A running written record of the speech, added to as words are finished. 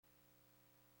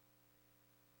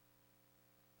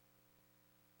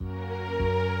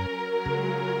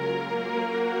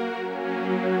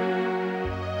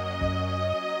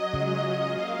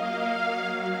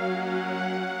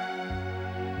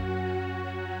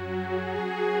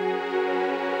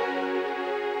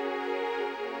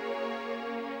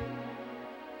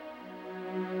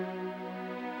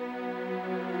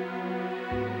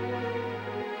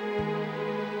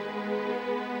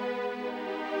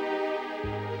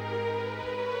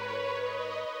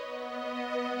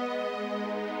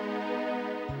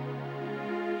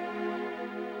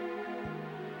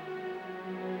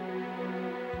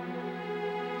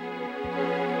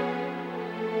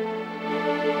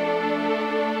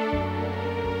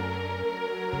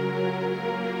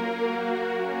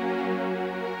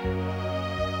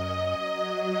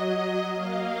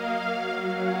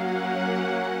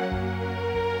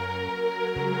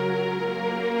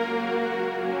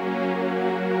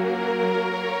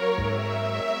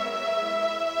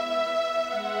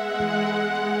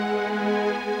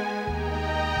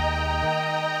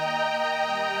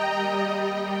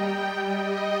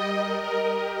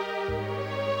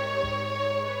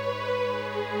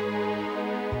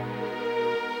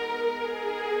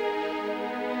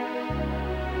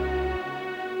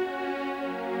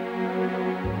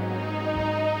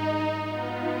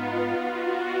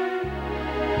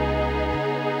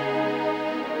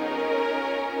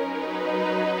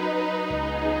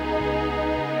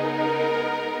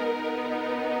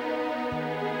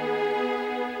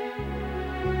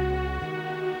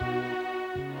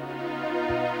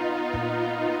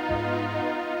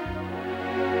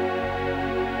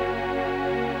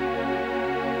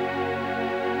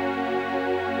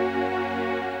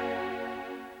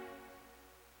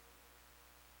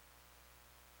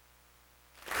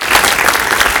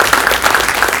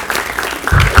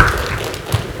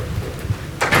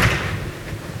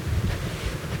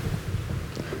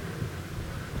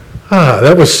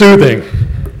That was soothing.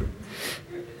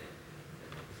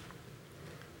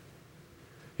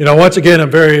 Once again,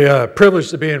 I'm very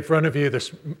privileged to be in front of you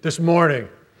this morning.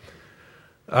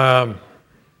 I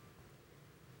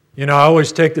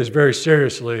always take this very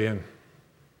seriously, and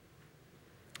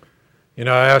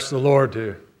I ask the Lord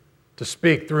to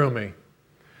speak through me.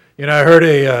 I heard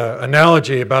a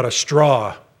analogy about a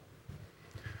straw.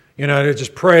 To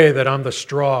just pray that I'm the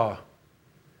straw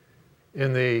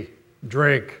in the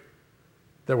drink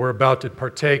that we're about to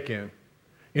partake in.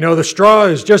 The straw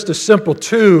is just a simple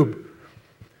tube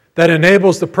that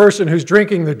enables the person who's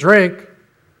drinking the drink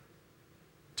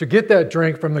to get that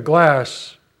drink from the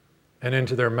glass and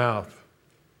into their mouth.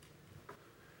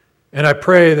 And I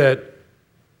pray that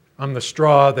I'm the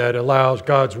straw that allows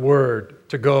God's word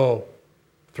to go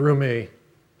through me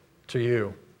to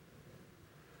you.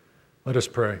 Let us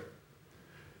pray.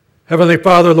 Heavenly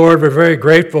Father, Lord, we're very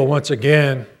grateful once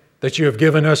again that you have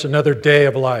given us another day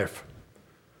of life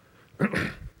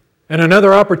and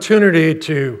another opportunity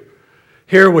to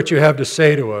hear what you have to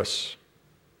say to us.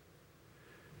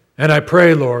 And I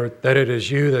pray, Lord, that it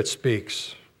is you that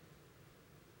speaks.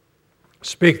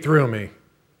 Speak through me.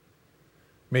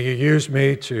 May you use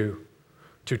me to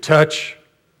touch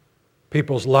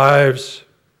people's lives,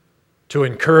 to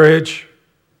encourage.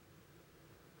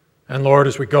 And Lord,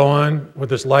 as we go on with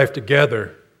this life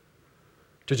together,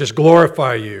 to just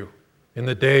glorify you in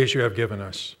the days you have given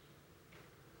us.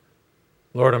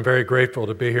 Lord, I'm very grateful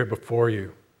to be here before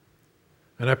you.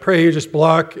 And I pray you just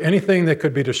block anything that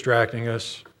could be distracting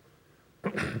us,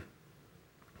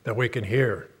 that we can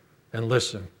hear and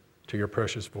listen to your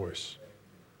precious voice.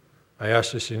 I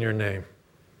ask this in your name.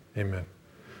 Amen.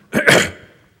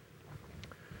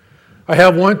 I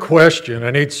have one question.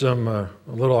 I need some a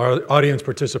little audience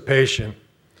participation.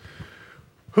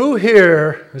 Who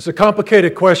here, it's a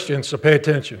complicated question, so pay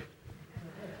attention.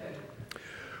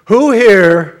 Who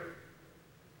here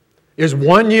is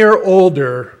 1 year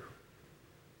older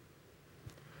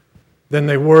than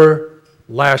they were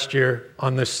last year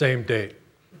on this same date?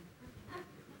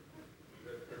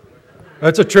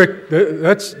 That's a trick.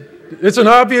 It's an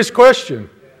obvious question.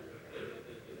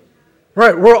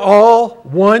 Right, we're all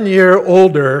 1 year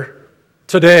older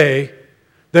today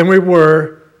than we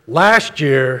were last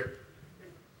year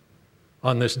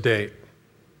on this date.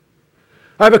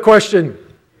 I have a question.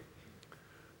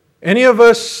 Any of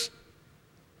us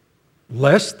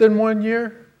less than 1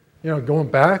 year?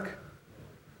 Going back?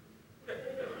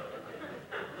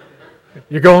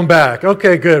 You're going back.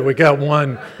 Okay, good. We got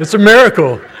one. It's a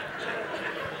miracle.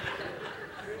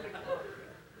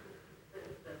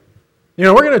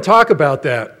 We're going to talk about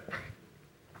that.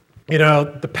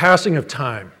 The passing of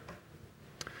time.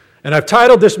 And I've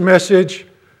titled this message,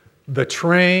 The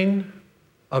Train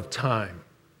of Time.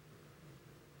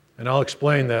 And I'll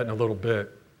explain that in a little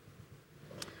bit.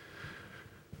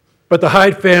 But the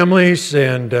Hyde families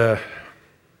and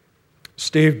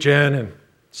Steve, Jen, and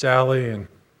Sally, and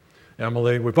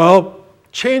Emily, we've all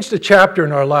changed a chapter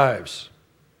in our lives.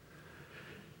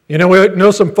 We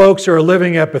know some folks who are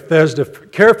living at Bethesda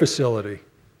Care Facility.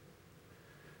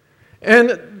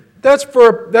 And that's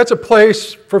a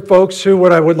place for folks who,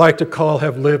 what I would like to call,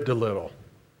 have lived a little.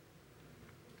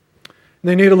 And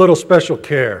they need a little special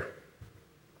care.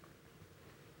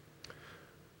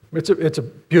 It's a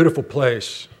beautiful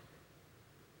place.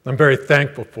 I'm very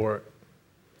thankful for it.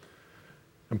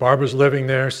 And Barbara's living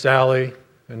there, Sally,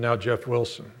 and now Jeff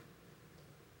Wilson.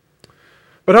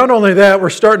 But not only that, we're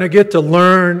starting to get to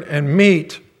learn and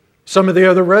meet some of the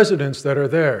other residents that are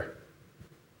there.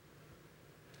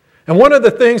 And one of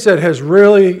the things that has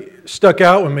really stuck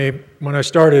out with me when I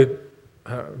started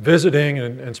visiting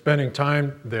and spending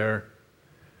time there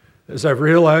is I've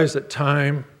realized that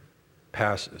time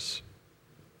passes.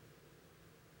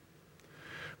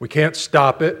 We can't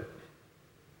stop it.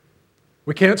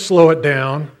 We can't slow it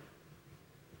down.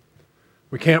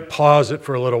 We can't pause it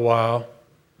for a little while.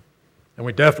 And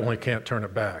we definitely can't turn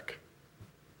it back.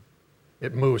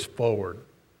 It moves forward.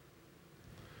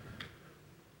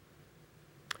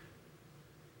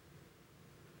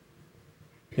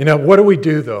 What do we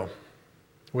do, though,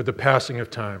 with the passing of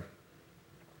time?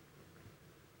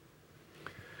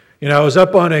 I was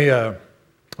up on a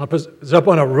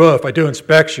roof. I do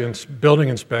inspections, building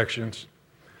inspections.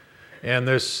 And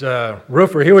this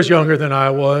roofer, he was younger than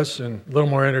I was, and a little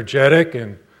more energetic,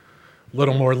 and a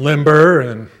little more limber,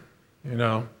 and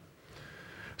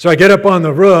So I get up on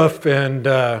the roof, and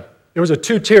it was a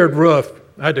 2-tiered roof.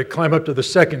 I had to climb up to the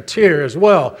second tier as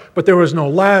well, but there was no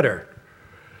ladder.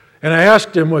 And I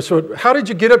asked him, so how did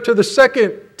you get up to the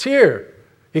second tier?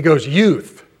 He goes,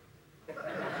 youth.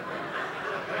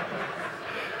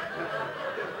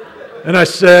 And I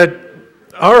said,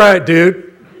 all right,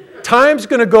 dude, time's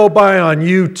going to go by on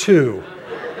you too.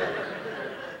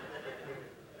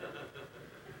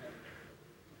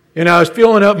 I was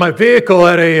fueling up my vehicle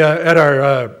at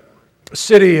our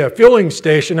city fueling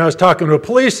station. I was talking to a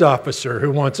police officer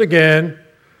who, once again,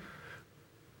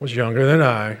 was younger than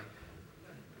I.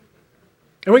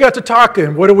 And we got to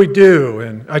talking, what do we do?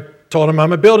 And I told him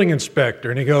I'm a building inspector.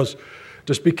 And he goes,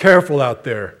 just be careful out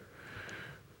there.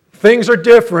 Things are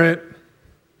different,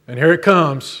 and here it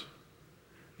comes.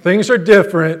 Things are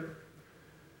different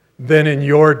than in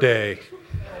your day.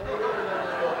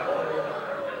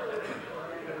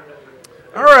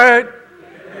 All right.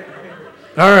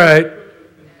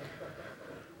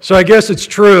 So I guess it's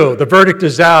true. The verdict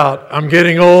is out. I'm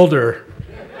getting older.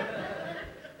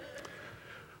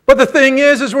 But the thing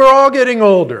is we're all getting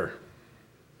older.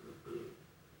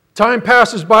 Time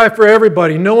passes by for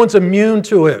everybody. No one's immune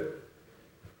to it.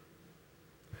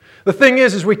 The thing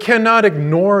is we cannot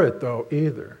ignore it, though,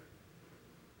 either.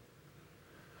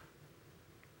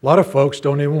 A lot of folks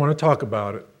don't even want to talk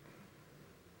about it.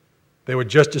 They would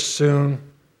just as soon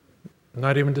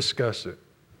not even discuss it.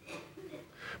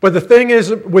 But the thing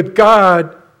is, with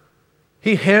God,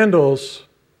 He handles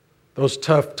those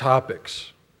tough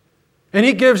topics. And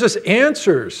He gives us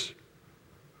answers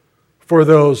for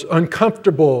those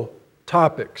uncomfortable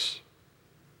topics.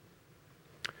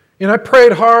 And I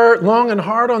prayed long and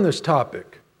hard on this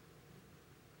topic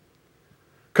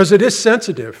because it is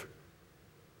sensitive.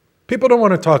 People don't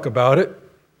want to talk about it.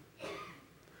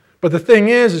 But the thing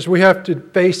is we have to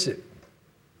face it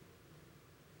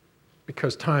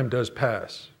because time does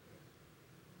pass.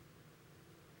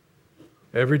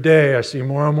 Every day I see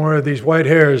more and more of these white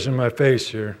hairs in my face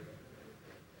here.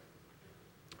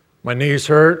 My knees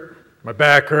hurt, my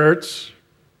back hurts,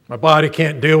 my body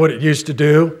can't do what it used to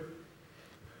do.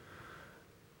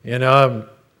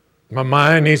 My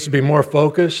mind needs to be more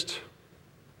focused.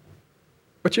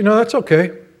 But that's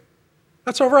okay.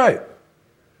 That's all right.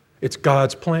 It's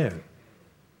God's plan.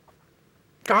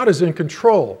 God is in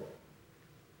control.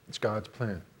 It's God's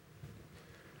plan.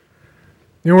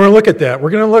 We're going to look at that.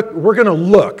 We're going to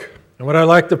look. And what I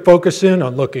like to focus in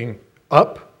on looking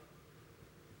up,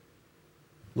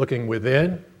 looking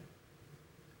within,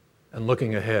 and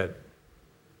looking ahead.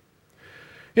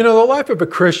 The life of a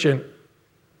Christian,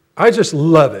 I just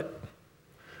love it.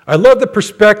 I love the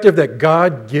perspective that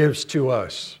God gives to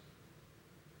us.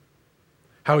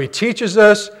 How He teaches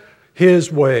us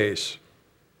His ways.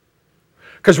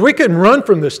 Because we can run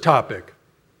from this topic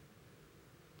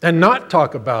and not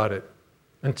talk about it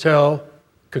until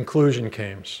conclusion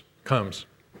comes.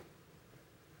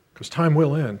 Because time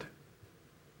will end.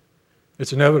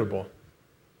 It's inevitable.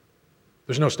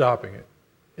 There's no stopping it.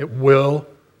 It will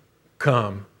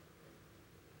come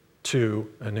to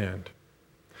an end.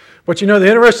 But the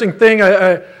interesting thing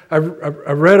I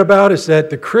read about is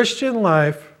that the Christian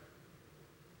life,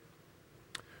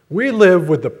 we live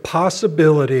with the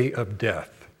possibility of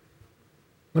death.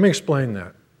 Let me explain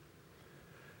that.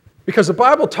 Because the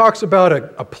Bible talks about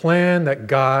a plan that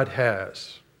God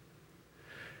has.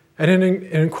 And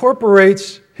it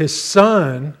incorporates His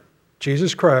Son,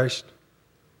 Jesus Christ,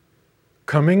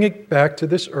 coming back to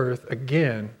this earth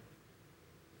again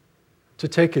to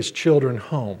take His children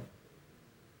home.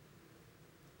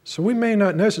 So we may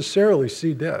not necessarily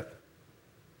see death.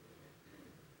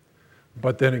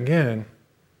 But then again,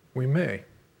 we may.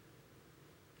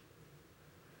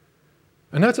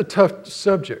 And that's a tough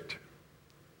subject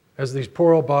as these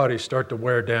poor old bodies start to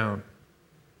wear down.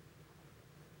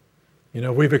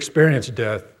 We've experienced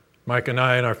death, Mike and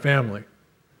I and our family.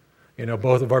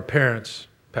 Both of our parents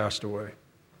passed away.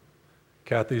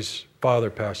 Kathy's father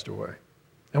passed away.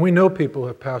 And we know people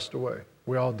have passed away.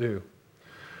 We all do.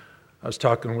 I was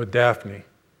talking with Daphne.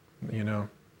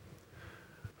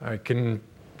 I can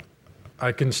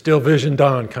still vision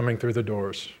Don coming through the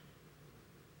doors.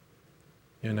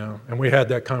 And we had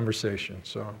that conversation,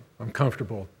 so I'm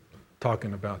comfortable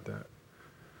talking about that.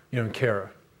 And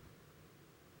Kara.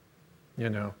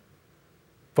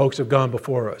 Folks have gone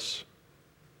before us.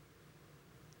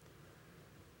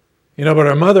 But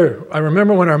our mother, I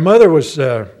remember when our mother was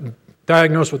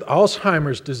diagnosed with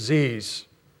Alzheimer's disease,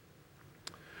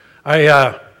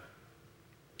 I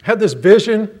had this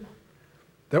vision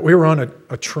that we were on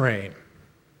a train.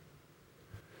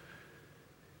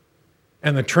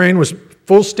 And the train was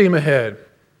full steam ahead.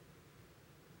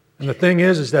 And the thing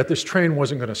is that this train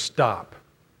wasn't going to stop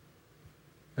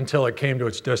until it came to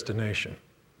its destination.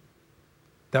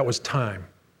 That was time.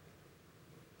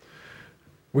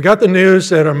 We got the news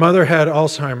that our mother had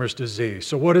Alzheimer's disease.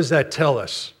 So what does that tell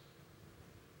us?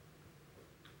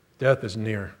 Death is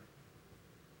near.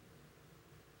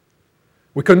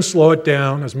 We couldn't slow it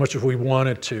down as much as we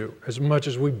wanted to, as much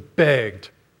as we begged.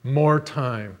 More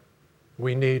time.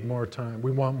 We need more time.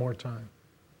 We want more time.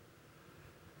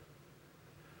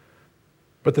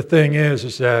 But the thing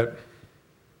is that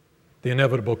the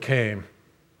inevitable came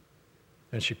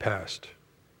and she passed.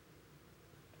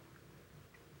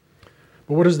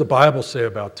 But what does the Bible say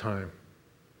about time?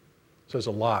 It says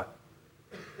a lot.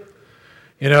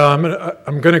 You know,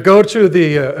 I'm going to go to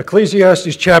the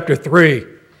Ecclesiastes chapter 3.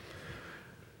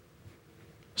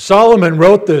 Solomon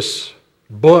wrote this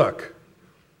book.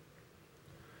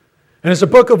 And it's a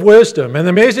book of wisdom. And the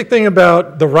amazing thing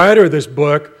about the writer of this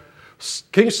book,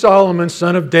 King Solomon,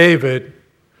 son of David,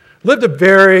 lived a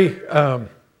very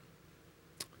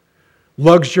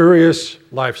luxurious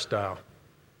lifestyle.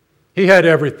 He had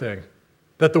everything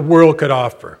that the world could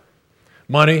offer.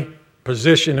 Money,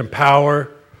 position, and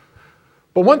power.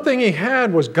 But one thing he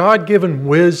had was God-given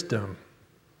wisdom.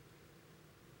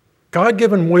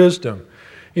 God-given wisdom.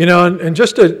 You know, and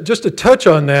just to touch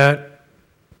on that,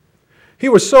 he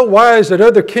was so wise that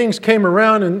other kings came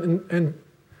around and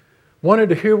wanted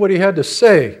to hear what he had to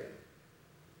say.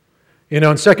 You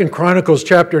know, in 2 Chronicles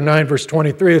chapter 9, verse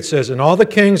 23, it says, "And all the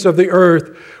kings of the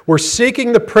earth were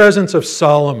seeking the presence of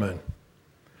Solomon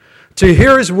to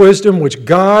hear his wisdom which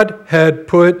God had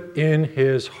put in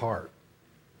his heart."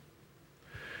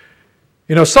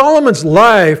 You know, Solomon's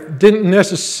life didn't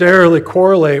necessarily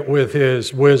correlate with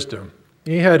his wisdom.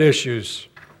 He had issues.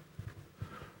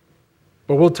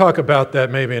 But we'll talk about that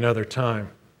maybe another time.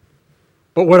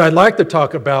 But what I'd like to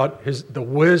talk about is the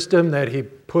wisdom that he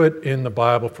put in the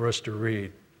Bible for us to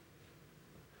read.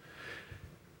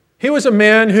 He was a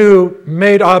man who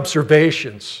made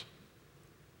observations.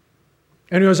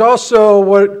 And he was also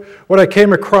what I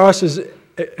came across as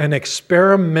an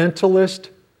experimentalist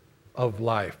of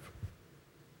life.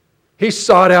 He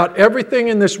sought out everything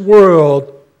in this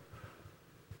world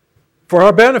for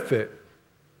our benefit.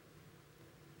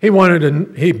 He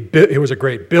was a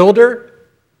great builder.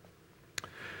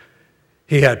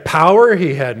 He had power,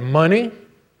 he had money,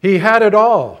 he had it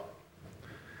all.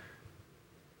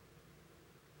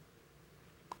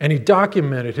 And he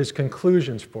documented his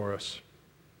conclusions for us.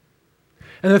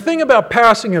 And the thing about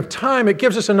passing of time, it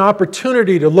gives us an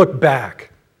opportunity to look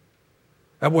back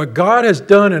at what God has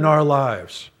done in our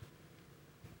lives.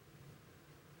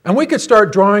 And we could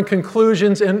start drawing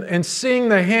conclusions and seeing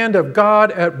the hand of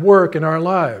God at work in our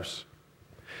lives.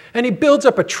 And he builds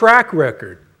up a track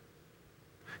record.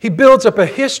 He builds up a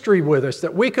history with us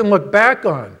that we can look back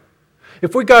on.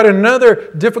 If we got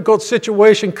another difficult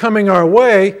situation coming our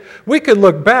way, we could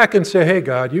look back and say, "Hey,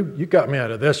 God, you got me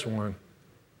out of this one.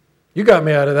 You got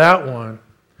me out of that one.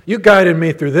 You guided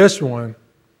me through this one.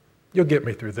 You'll get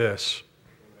me through this."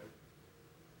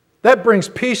 That brings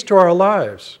peace to our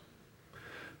lives.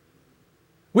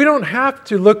 We don't have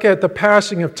to look at the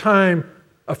passing of time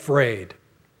afraid.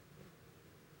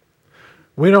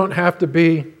 We don't have to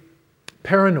be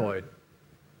paranoid.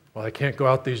 Well, I can't go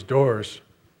out these doors.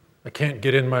 I can't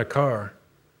get in my car.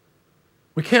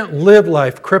 We can't live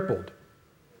life crippled.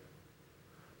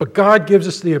 But God gives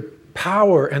us the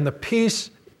power and the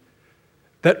peace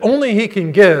that only He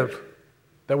can give,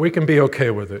 that we can be okay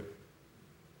with it.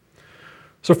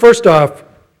 So first off,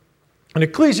 in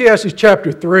Ecclesiastes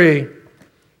chapter 3,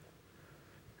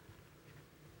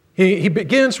 he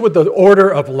begins with the order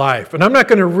of life. And I'm not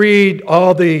going to read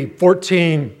all the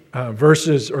 14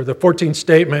 verses or the 14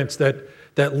 statements that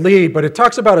lead, but it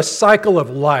talks about a cycle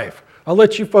of life. I'll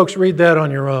let you folks read that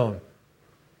on your own.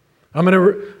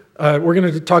 We're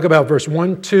going to talk about verse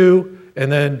 1, 2,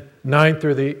 and then 9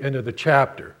 through the end of the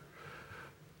chapter.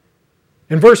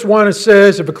 In verse 1 it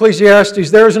says of Ecclesiastes,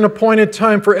 "There is an appointed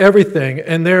time for everything,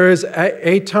 and there is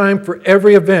a time for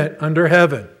every event under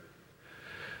heaven."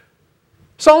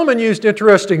 Solomon used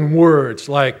interesting words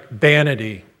like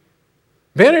vanity.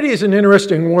 Vanity is an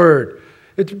interesting word.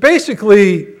 It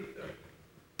basically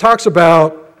talks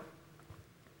about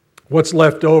what's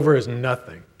left over is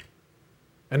nothing,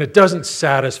 and it doesn't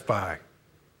satisfy.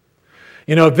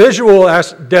 You know, visual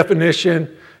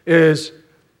definition is,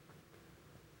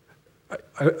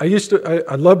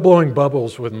 I love blowing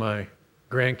bubbles with my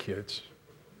grandkids,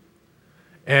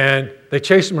 and they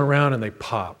chase them around and they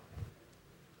pop.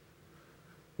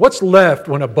 What's left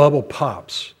when a bubble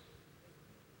pops?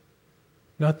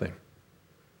 Nothing.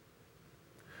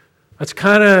 That's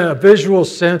kind of a visual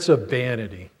sense of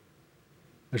vanity.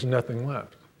 There's nothing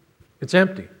left. It's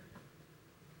empty.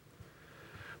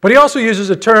 But he also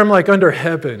uses a term like under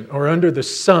heaven or under the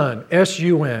sun,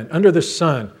 S-U-N, under the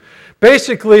sun.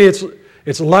 Basically,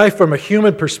 it's life from a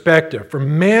human perspective,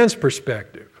 from man's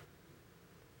perspective.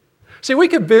 See, we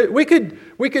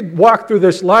could walk through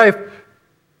this life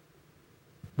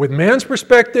With man's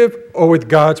perspective or with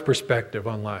God's perspective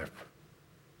on life?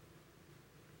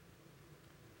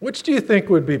 Which do you think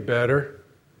would be better?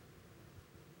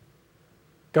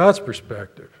 God's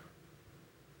perspective.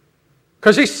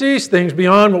 Because He sees things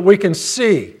beyond what we can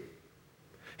see.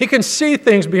 He can see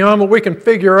things beyond what we can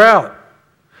figure out.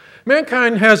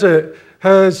 Mankind has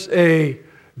a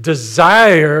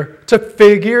desire to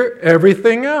figure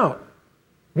everything out.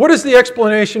 What is the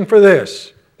explanation for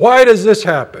this? Why does this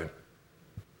happen?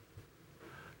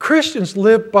 Christians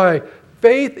live by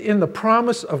faith in the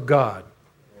promise of God.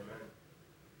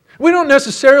 We don't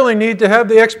necessarily need to have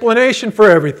the explanation for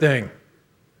everything.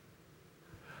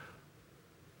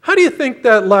 How do you think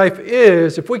that life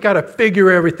is if we got to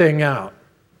figure everything out?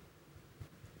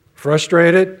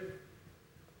 Frustrated?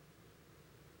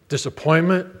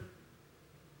 Disappointment?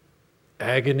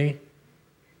 Agony?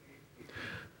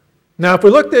 Now, if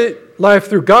we looked at life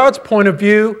through God's point of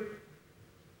view,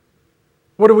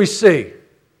 what do we see?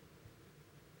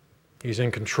 He's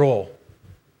in control.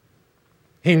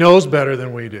 He knows better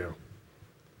than we do.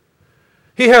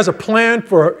 He has a plan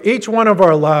for each one of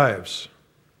our lives.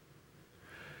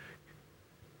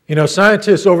 You know,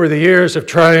 scientists over the years have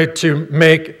tried to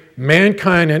make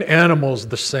mankind and animals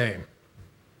the same.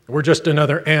 We're just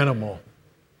another animal.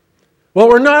 Well,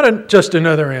 we're not just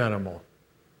another animal.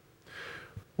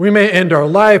 We may end our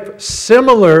life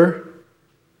similar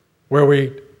where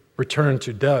we return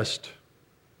to dust,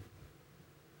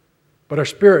 but our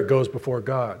spirit goes before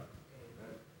God.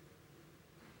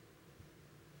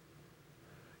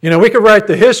 You know, we could write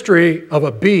the history of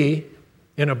a bee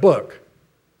in a book.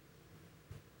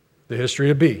 The history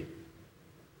of bee.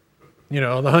 You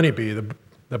know, the honeybee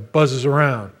that buzzes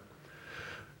around.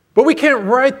 But we can't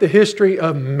write the history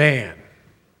of man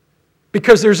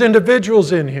because there's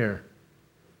individuals in here.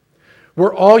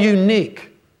 We're all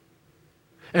unique.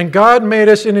 And God made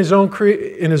us in His own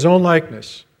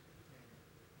likeness.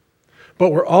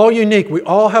 But we're all unique. We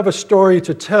all have a story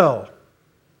to tell.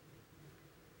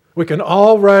 We can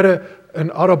all write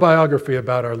an autobiography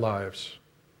about our lives.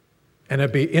 And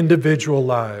it'd be individual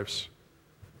lives.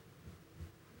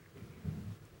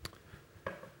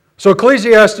 So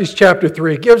Ecclesiastes chapter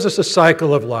 3 gives us a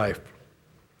cycle of life.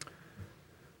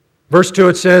 Verse 2,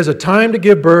 it says, a time to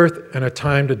give birth and a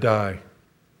time to die.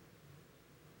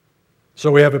 So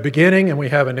we have a beginning and we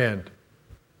have an end.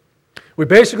 We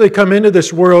basically come into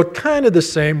this world kind of the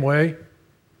same way,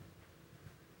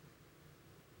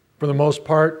 for the most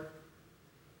part.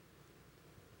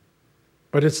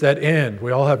 But it's that end.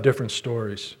 We all have different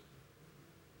stories.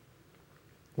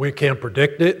 We can't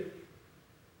predict it.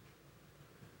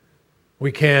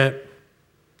 We can't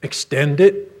extend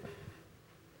it.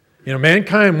 You know,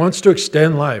 mankind wants to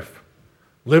extend life.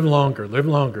 Live longer, live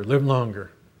longer, live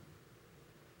longer.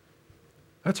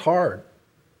 That's hard.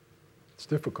 It's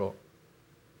difficult.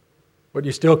 But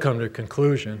you still come to a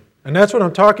conclusion. And that's what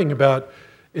I'm talking about,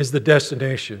 is the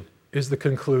destination, is the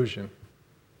conclusion.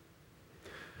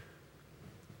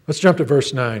 Let's jump to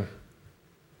verse 9.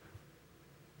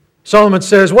 Solomon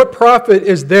says, what profit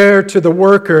is there to the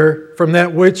worker from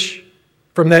that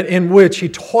in which he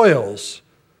toils?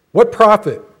 What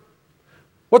profit?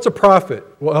 What's a profit?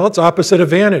 Well, it's opposite of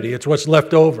vanity. It's what's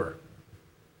left over.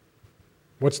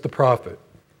 What's the profit?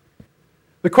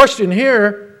 The question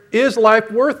here, is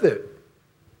life worth it?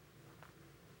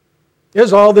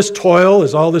 Is all this toil,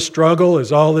 is all this struggle,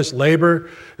 is all this labor,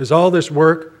 is all this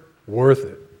work worth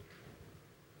it?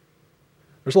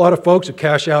 There's a lot of folks who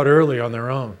cash out early on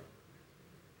their own.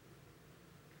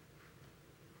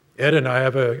 Ed and I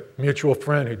have a mutual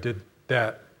friend who did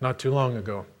that not too long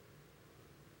ago.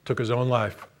 Took his own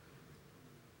life.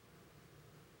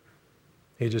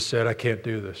 He just said, I can't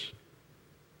do this.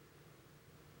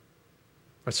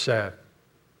 That's sad.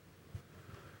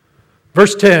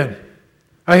 Verse 10,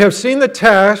 I have seen the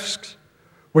tasks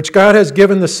which God has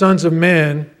given the sons of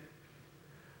men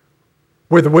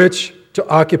with which to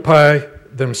occupy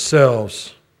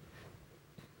themselves.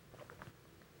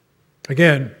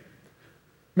 Again,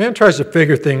 man tries to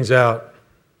figure things out.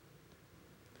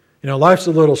 You know, life's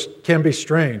can be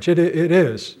strange. It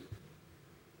is.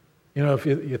 You know, if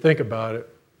you think about it.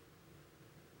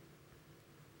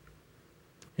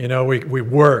 You know, we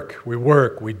work,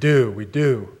 we do,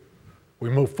 we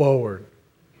move forward.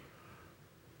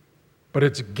 But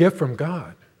it's a gift from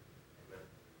God.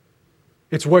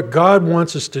 It's what God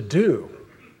wants us to do.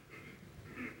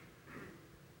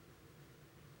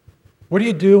 What do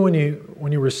you do when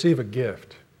you receive a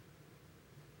gift?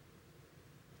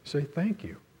 Say thank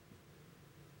you.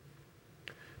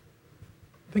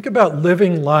 Think about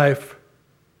living life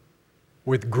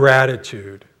with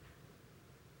gratitude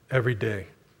every day.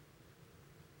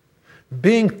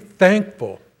 being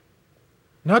thankful,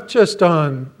 not just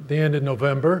on the end of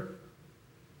November,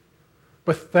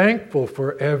 but thankful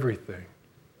for everything.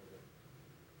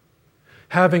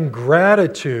 Having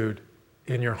gratitude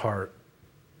in your heart.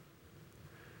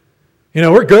 You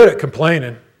know, we're good at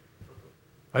complaining.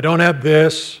 I don't have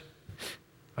this.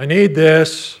 I need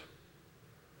this.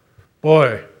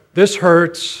 Boy, this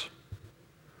hurts.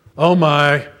 Oh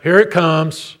my, here it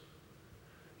comes.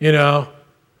 You know.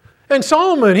 And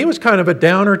Solomon, he was kind of a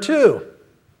downer too.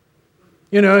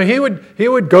 You know, he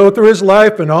would go through his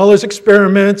life and all his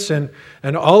experiments and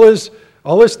all his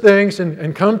things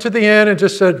and come to the end and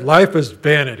just said, life is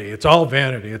vanity. It's all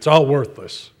vanity. It's all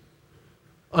worthless.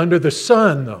 Under the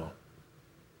sun, though.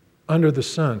 Under the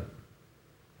sun.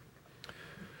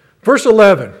 Verse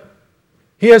 11.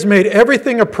 He has made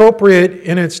everything appropriate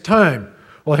in its time.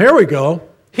 Well, here we go.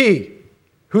 He.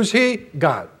 Who's he?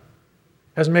 God.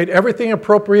 Has made everything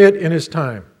appropriate in his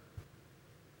time.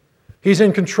 He's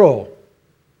in control.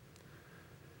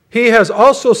 He has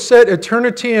also set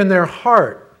eternity in their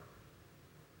heart.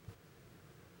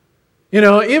 You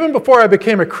know, even before I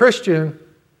became a Christian,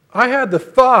 I had the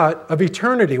thought of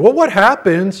eternity. Well, what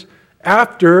happens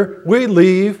after we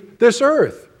leave this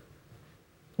earth?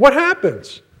 What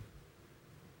happens?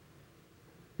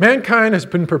 Mankind has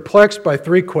been perplexed by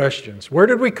three questions. Where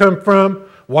did we come from?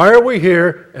 Why are we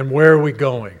here? And where are we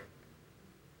going?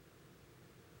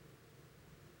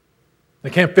 They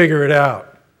can't figure it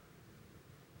out.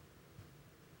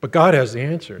 But God has the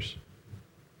answers.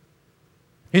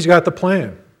 He's got the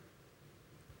plan.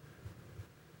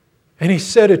 And He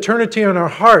set eternity on our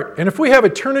heart. And if we have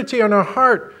eternity on our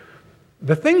heart,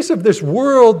 the things of this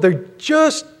world, they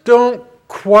just don't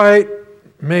quite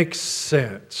make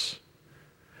sense.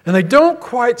 And they don't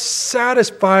quite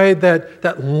satisfy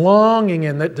that longing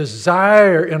and that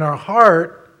desire in our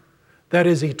heart that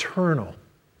is eternal.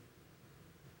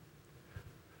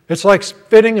 It's like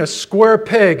fitting a square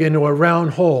peg into a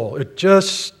round hole. It's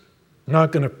just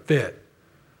not going to fit.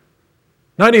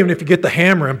 Not even if you get the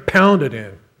hammer and pound it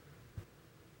in.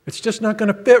 It's just not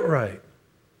going to fit right.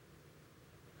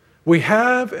 We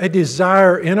have a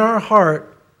desire in our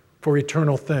heart for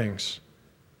eternal things.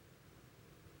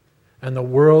 And the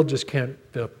world just can't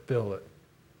fulfill it.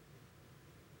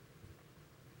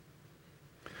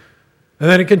 And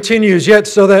then it continues, yet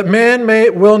so that man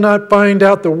will not find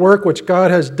out the work which God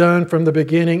has done from the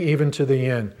beginning even to the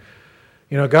end.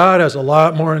 You know, God has a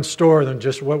lot more in store than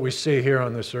just what we see here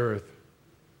on this earth.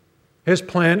 His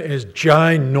plan is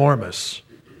ginormous.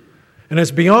 And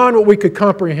it's beyond what we could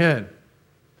comprehend.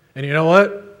 And you know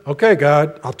what? Okay,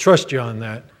 God, I'll trust you on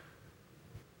that.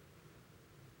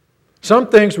 Some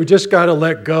things we just got to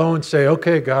let go and say,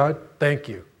 okay, God, thank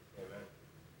you.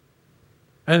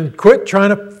 And quit trying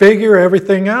to figure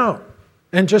everything out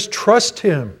and just trust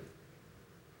Him.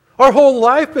 Our whole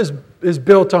life is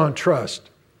built on trust.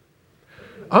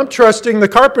 I'm trusting the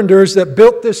carpenters that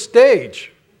built this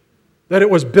stage, that it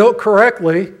was built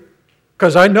correctly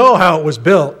because I know how it was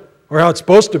built or how it's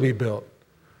supposed to be built.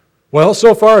 Well,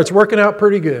 so far it's working out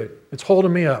pretty good. It's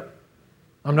holding me up.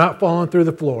 I'm not falling through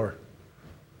the floor.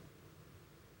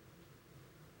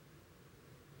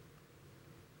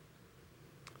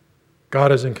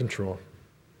 God is in control.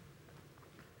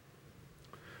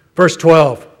 Verse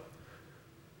 12.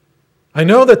 I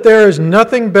know that there is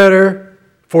nothing better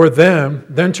for them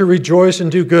than to rejoice and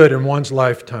do good in one's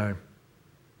lifetime.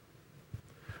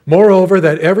 Moreover,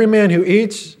 that every man who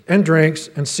eats and drinks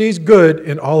and sees good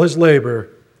in all his labor,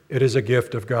 it is a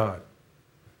gift of God.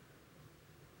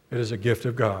 It is a gift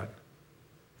of God.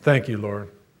 Thank you, Lord.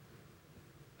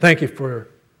 Thank you for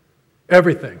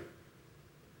everything.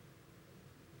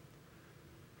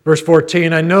 Verse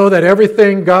 14, I know that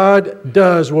everything God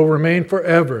does will remain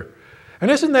forever.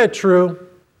 And isn't that true?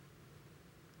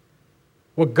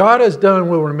 What God has done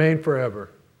will remain forever.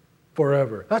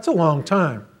 Forever. That's a long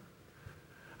time.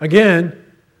 Again,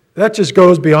 that just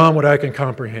goes beyond what I can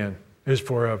comprehend, is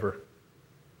forever.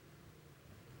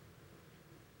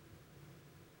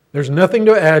 There's nothing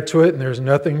to add to it, and there's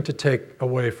nothing to take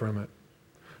away from it.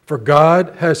 For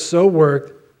God has so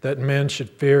worked that men should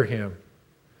fear Him.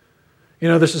 You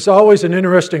know, this is always an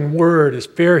interesting word, is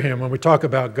fear Him, when we talk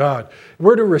about God.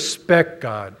 We're to respect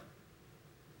God.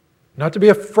 Not to be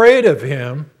afraid of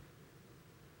Him.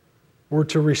 We're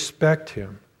to respect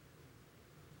Him.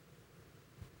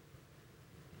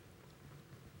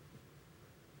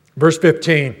 Verse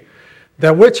 15.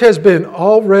 That which has been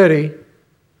already,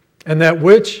 and that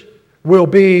which will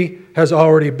be, has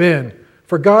already been.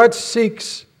 For God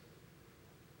seeks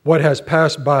what has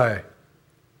passed by.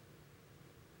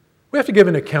 We have to give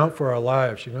an account for our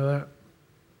lives, you know that?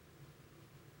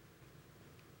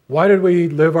 Why did we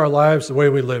live our lives the way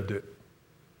we lived it?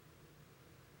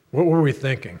 What were we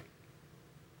thinking?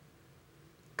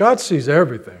 God sees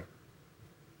everything.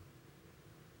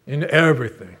 In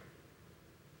everything.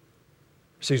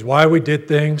 He sees why we did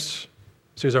things,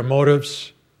 sees our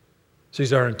motives,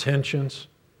 sees our intentions.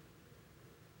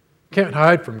 Can't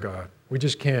hide from God. We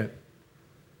just can't.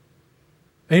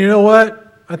 And you know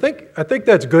what? I think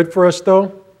that's good for us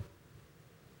though,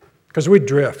 because we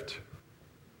drift.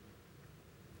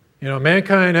 You know,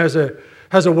 mankind has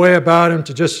a way about him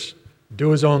to just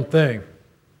do his own thing.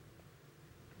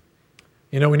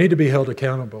 You know, we need to be held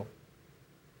accountable.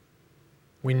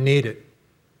 We need it.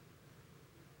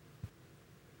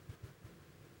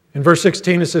 In verse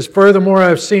 16 it says, "Furthermore I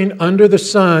have seen under the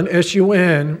sun,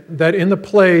 S-U-N, that in the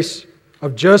place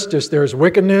of justice there is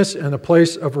wickedness, and the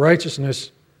place of righteousness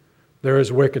there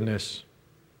is wickedness."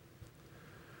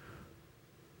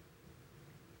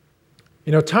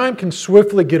 You know, time can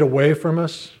swiftly get away from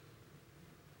us.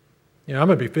 You know, I'm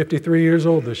going to be 53 years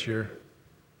old this year.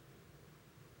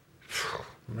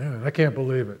 Man, I can't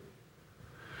believe it.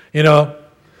 You know,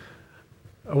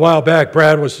 a while back,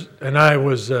 Brad and I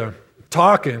was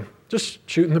talking, just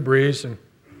shooting the breeze, and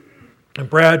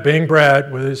Brad, being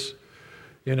Brad, with his,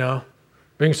 you know,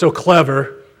 being so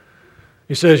clever,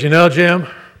 he says, "You know, Jim,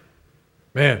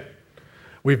 man,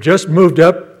 we've just moved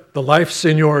up the life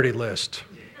seniority list.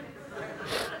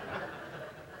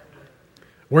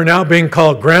 We're now being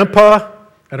called Grandpa,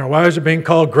 and our wives are being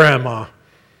called Grandma.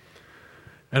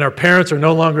 And our parents are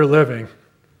no longer living.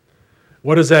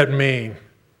 What does that mean?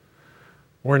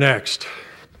 We're next."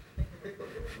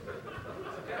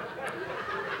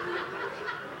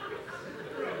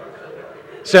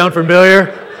 Sound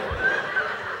familiar?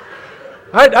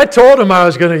 I told him I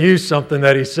was going to use something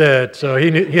that he said, so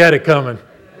he had it coming.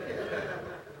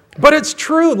 But it's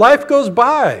true. Life goes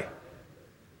by.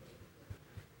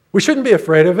 We shouldn't be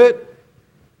afraid of it.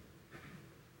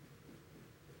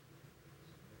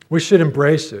 We should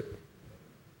embrace it.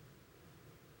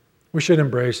 We should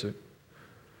embrace it.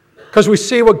 Because we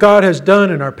see what God has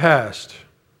done in our past.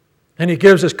 And He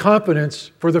gives us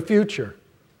confidence for the future.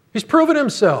 He's proven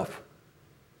Himself.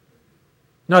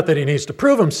 Not that He needs to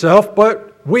prove Himself,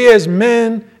 but we as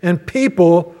men and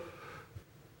people,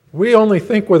 we only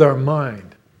think with our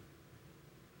mind,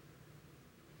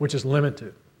 which is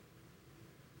limited.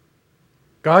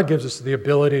 God gives us the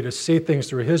ability to see things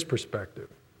through His perspective.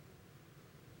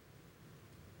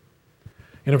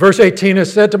 In verse 18, "I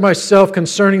said to myself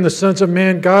concerning the sons of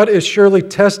man, God has surely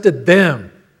tested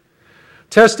them."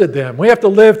 Tested them. We have to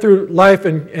live through life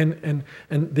and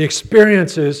the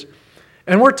experiences,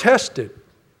 and we're tested.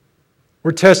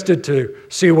 We're tested to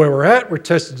see where we're at. We're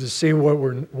tested to see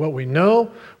what we know.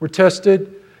 We're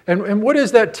tested. And what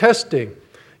is that testing?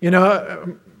 You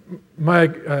know,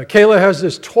 Kayla has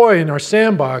this toy in our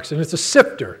sandbox, and it's a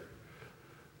sifter.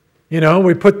 You know,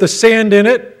 we put the sand in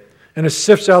it, and it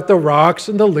sifts out the rocks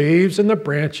and the leaves and the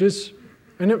branches,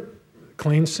 and it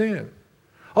cleans sand.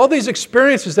 All these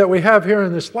experiences that we have here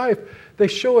in this life, they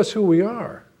show us who we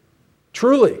are,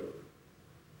 truly.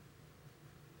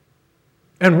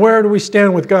 And where do we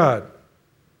stand with God?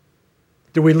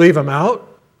 Do we leave Him out?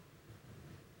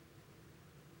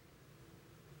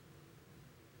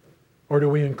 Or do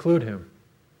we include Him?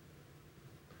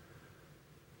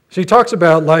 So he talks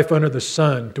about life under the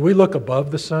sun. Do we look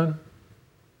above the sun?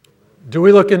 Do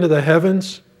we look into the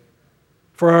heavens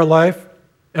for our life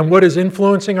and what is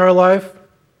influencing our life?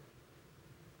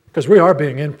 Because we are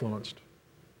being influenced.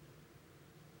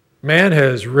 Man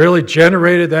has really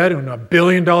generated that in $1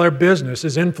 billion business,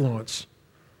 is influence.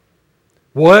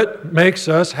 What makes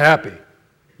us happy?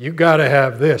 You got to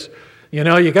have this. You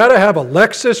know, you got to have a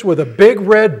Lexus with a big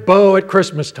red bow at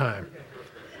Christmas time.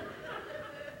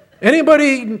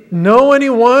 Anybody know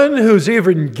anyone who's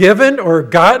even given or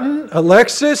gotten a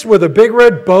Lexus with a big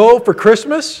red bow for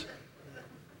Christmas?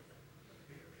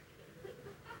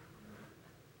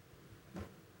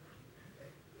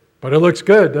 But it looks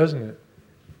good, doesn't it?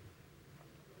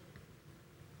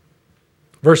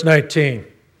 Verse 19.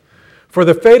 "For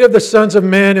the fate of the sons of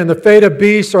men and the fate of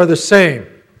beasts are the same."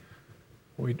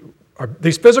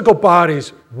 These physical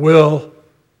bodies will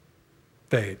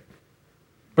fade.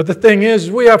 But the thing is,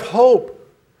 we have hope.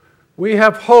 We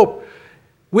have hope.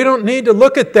 We don't need to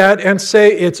look at that and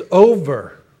say it's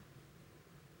over.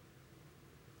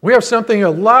 We have something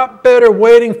a lot better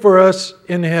waiting for us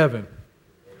in heaven.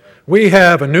 We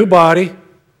have a new body.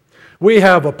 We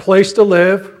have a place to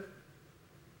live.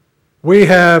 We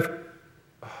have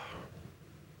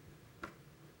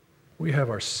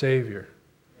our Savior.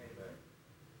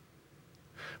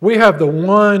 We have the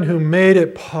one who made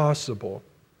it possible.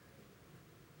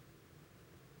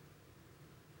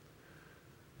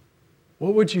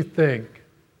 what would you think?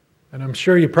 And I'm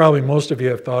sure most of you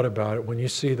have thought about it when you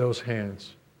see those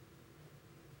hands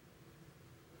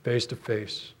face to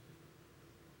face.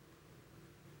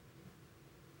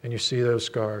 And you see those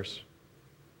scars.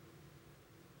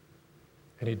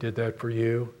 And He did that for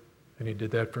you, and He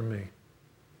did that for me.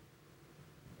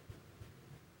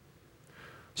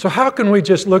 So how can we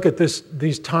just look at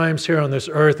these times here on this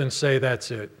earth and say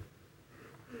that's it?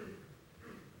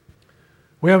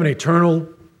 We have an eternal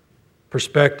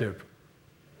perspective.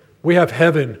 We have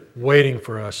heaven waiting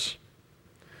for us.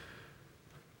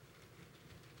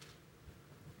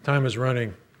 Time is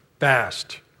running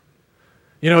fast.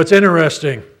 It's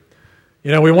interesting.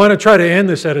 We want to try to end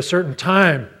this at a certain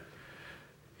time.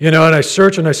 And I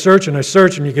search and I search and I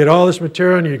search, and you get all this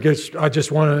material, and I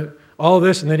just want to, all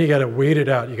this, and then you got to weed it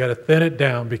out. You got to thin it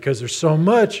down because there's so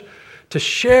much to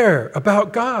share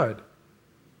about God.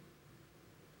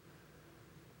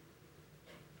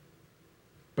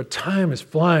 But time is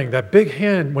flying. That big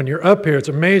hand, when you're up here, it's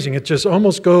amazing. It just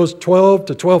almost goes 12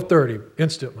 to 12:30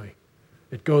 instantly.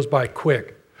 It goes by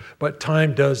quick. But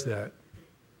time does that.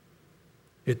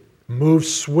 It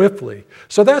moves swiftly.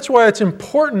 So that's why it's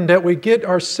important that we get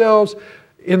ourselves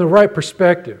in the right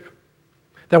perspective.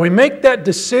 That we make that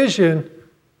decision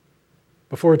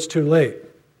before it's too late.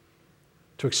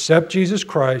 To accept Jesus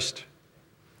Christ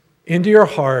into your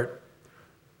heart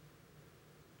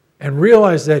and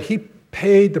realize that He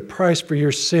paid the price for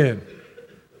your sin.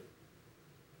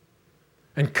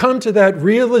 And come to that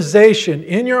realization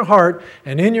in your heart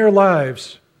and in your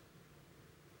lives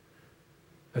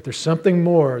that there's something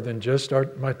more than just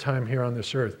my time here on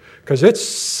this earth. Because it's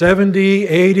 70,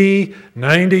 80,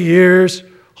 90 years,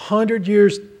 100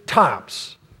 years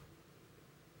tops.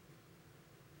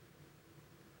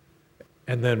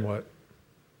 And then what?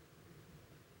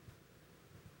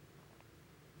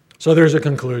 So there's a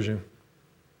conclusion.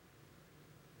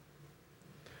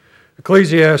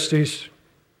 Ecclesiastes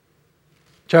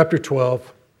chapter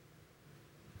 12,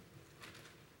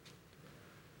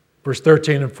 verse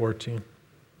 13 and 14.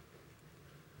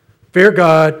 Fear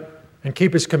God and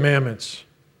keep His commandments,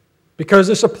 because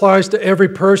this applies to every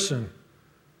person.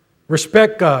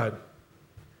 Respect God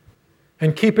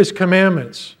and keep His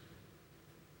commandments.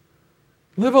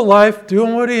 Live a life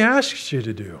doing what He asks you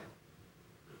to do,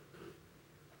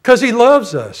 because He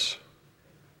loves us.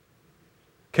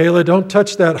 Kayla, don't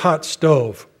touch that hot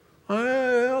stove.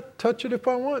 I'll touch it if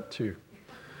I want to.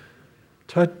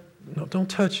 No, don't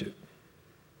touch it.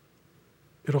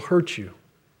 It'll hurt you.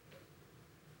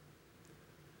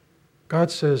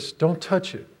 God says, don't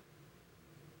touch it.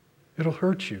 It'll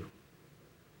hurt you.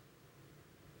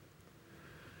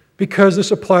 Because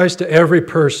this applies to every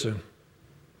person.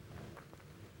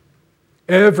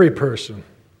 Every person.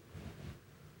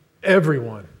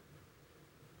 Everyone.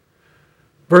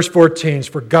 Verse 14,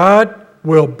 for God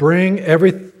will bring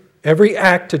every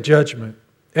act to judgment.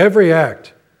 Every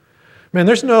act. Man,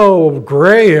 there's no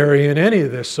gray area in any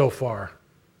of this so far.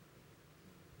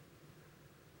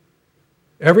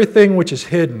 Everything which is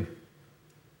hidden,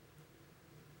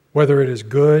 whether it is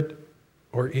good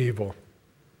or evil.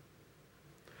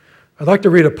 I'd like to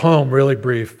read a poem, really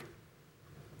brief.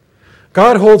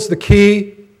 God holds the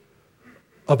key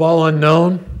of all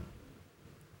unknown,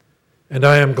 and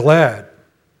I am glad.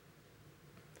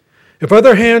 If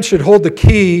other hands should hold the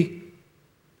key,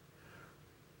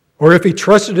 or if He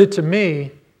trusted it to me,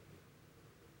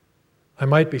 I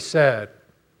might be sad.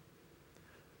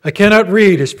 I cannot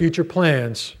read His future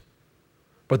plans,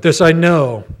 but this I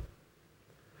know.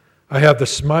 I have the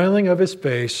smiling of His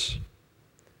face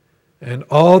and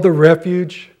all the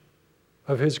refuge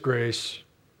of His grace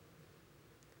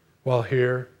while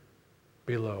here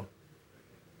below.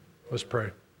 Let's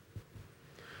pray.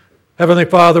 Heavenly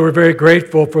Father, we're very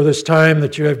grateful for this time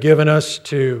that You have given us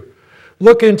to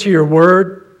look into Your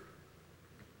Word,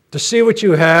 to see what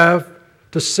You have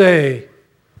to say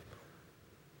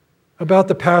about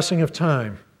the passing of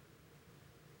time.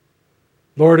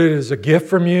 Lord, it is a gift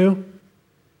from You.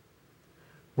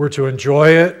 We're to enjoy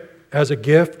it as a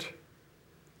gift.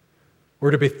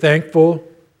 We're to be thankful.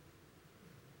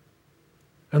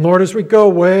 And Lord, as we go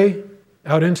away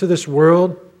out into this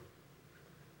world,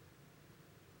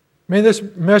 may this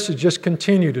message just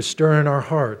continue to stir in our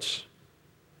hearts.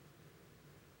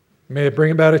 May it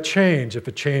bring about a change if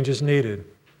a change is needed.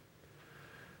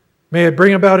 May it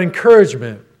bring about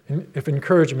encouragement if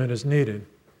encouragement is needed.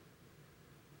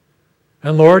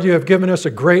 And Lord, You have given us a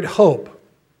great hope.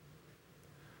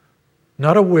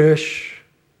 Not a wish,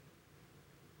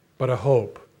 but a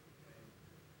hope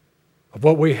of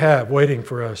what we have waiting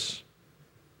for us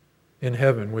in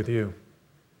heaven with You.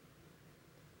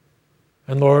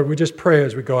 And Lord, we just pray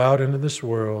as we go out into this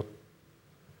world,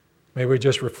 may we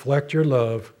just reflect your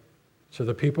love to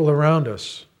the people around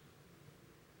us.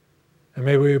 And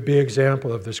may we be an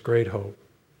example of this great hope.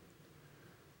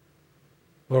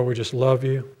 Lord, we just love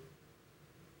you.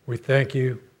 We thank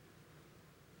you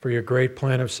for your great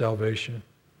plan of salvation,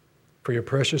 for your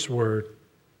precious word.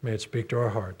 May it speak to our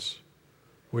hearts.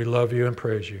 We love you and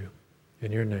praise you.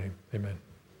 In your name, amen.